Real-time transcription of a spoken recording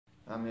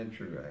I'm Ed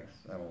Truax.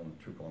 I own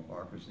Trupoint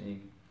Markers, Inc.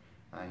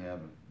 I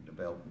have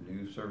developed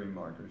new survey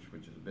markers,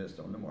 which is the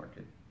best on the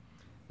market.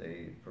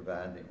 They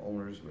provide the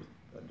owners with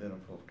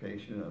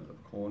identification of the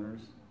corners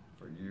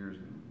for years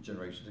and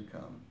generations to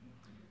come.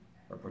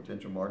 Our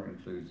potential market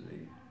includes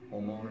the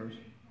homeowners,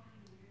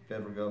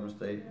 federal government,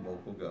 state, and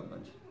local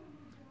governments.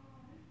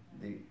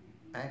 The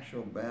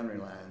actual boundary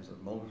lines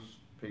of most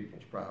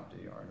people's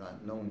property are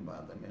not known by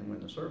them, and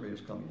when the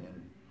surveyors come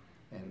in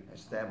and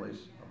establish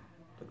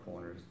the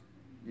corners,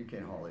 you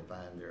can hardly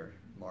find their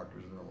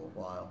markers in a little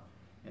while,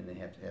 and they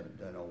have to have it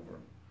done over.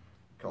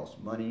 It costs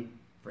money,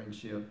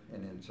 friendship,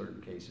 and in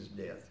certain cases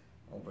death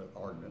over the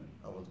argument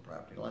over the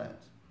property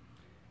lines.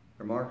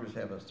 Their markers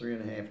have a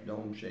 3.5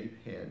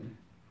 dome-shaped head,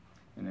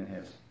 and it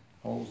has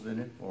holes in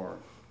it for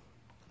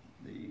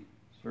the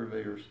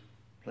surveyor's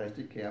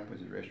plastic cap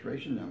with the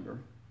restoration number.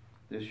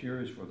 This here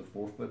is for the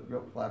 4-foot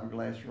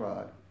fiberglass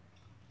rod.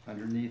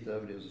 Underneath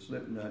of it is a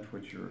slip nut,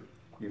 which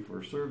if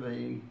we're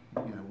surveying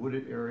in a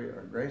wooded area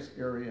or grass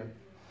area,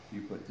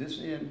 you put this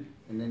in,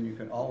 and then you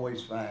can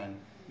always find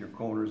your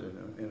corners in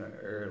an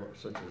area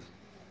such as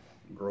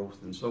growth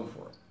and so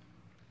forth.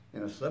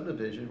 In a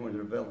subdivision, when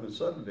you're developing a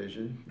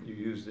subdivision, you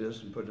use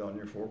this and put it on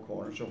your 4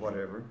 corners or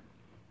whatever.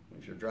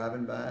 If you're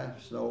driving by,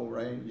 snow,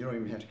 rain, you don't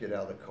even have to get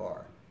out of the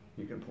car.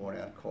 You can point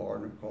out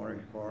corner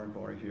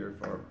here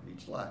for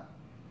each lot.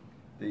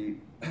 The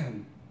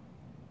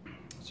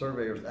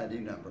surveyor's ID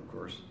number, of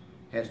course,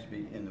 has to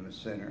be in the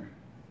center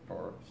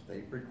for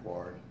state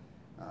required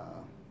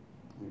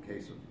in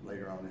case of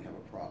later on they have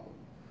a problem.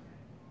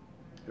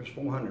 There's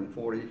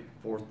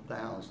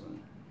 444,000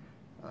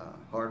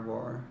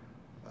 hardware,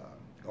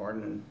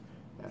 garden,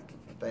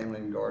 family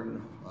and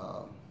garden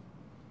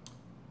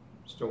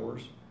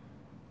stores,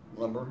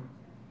 lumber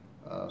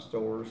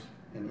stores,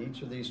 and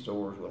each of these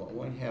stores will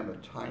only have a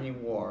tiny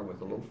wire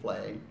with a little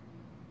flag,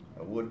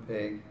 a wood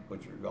peg,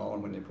 which are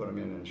gone when they put them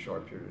in a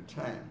short period of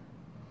time.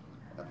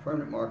 A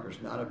permanent marker is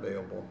not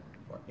available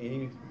for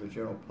any of the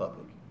general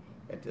public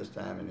at this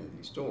time in any of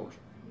these stores.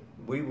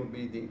 We will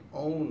be the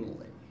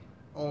only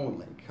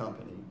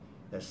company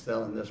that's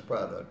selling this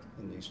product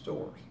in these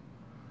stores.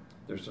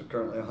 There's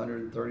currently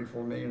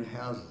 134 million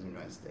houses in the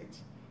United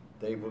States.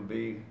 They will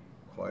be,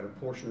 quite a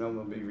portion of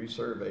them will be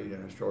resurveyed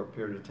in a short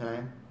period of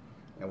time.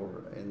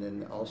 And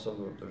then also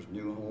there's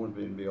new homes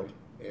being built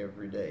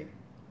every day.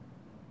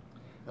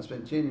 I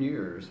spent 10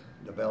 years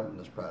developing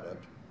this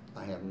product.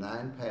 I have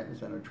 9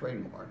 patents and a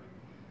trademark,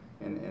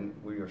 and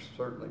we are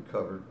certainly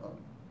covered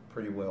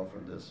pretty well for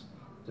this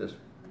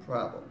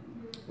problem.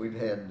 We've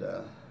had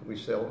we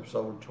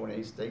sold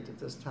 28 states at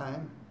this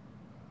time.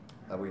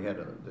 We had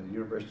the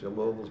University of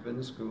Louisville's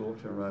business school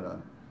to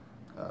run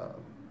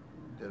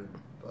did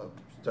a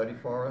study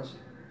for us.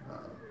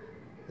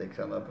 They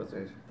come up with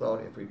a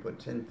thought: if we put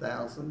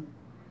 10,000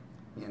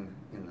 in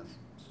a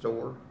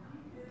store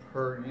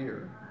per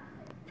year,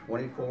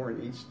 24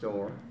 in each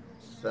store,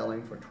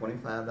 selling for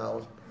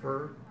 $25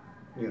 per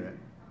unit,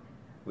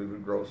 we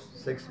would gross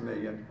 $6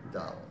 million.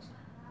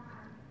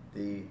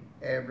 The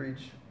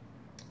average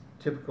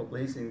typical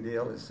leasing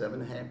deal is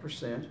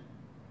 7.5%.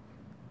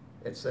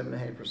 At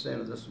 7.5%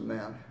 of this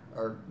amount,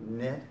 our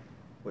net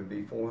would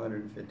be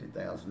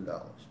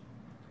 $450,000.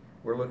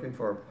 We're looking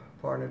for a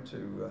partner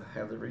to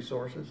have the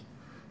resources,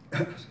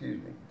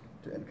 excuse me,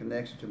 and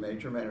connection to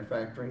major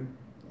manufacturing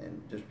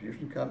and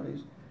distribution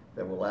companies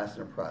that will license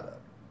their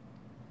product.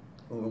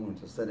 We're willing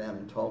to sit down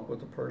and talk with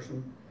the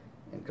person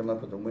and come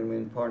up with a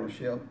win-win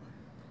partnership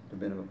to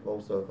benefit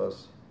both of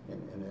us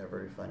in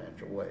every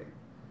financial way.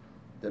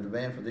 The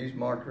demand for these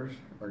markers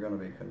are going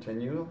to be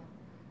continual,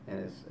 and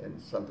it's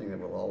something that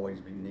will always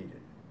be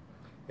needed.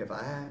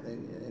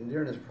 And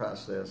during this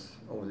process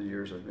over the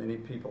years, as many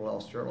people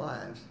lost their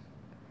lives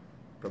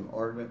from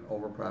argument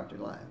over property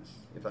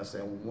lines. If I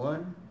save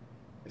one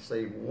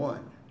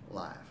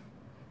life,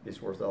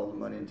 it's worth all the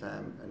money and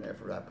time and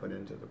effort I put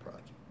into the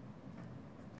project.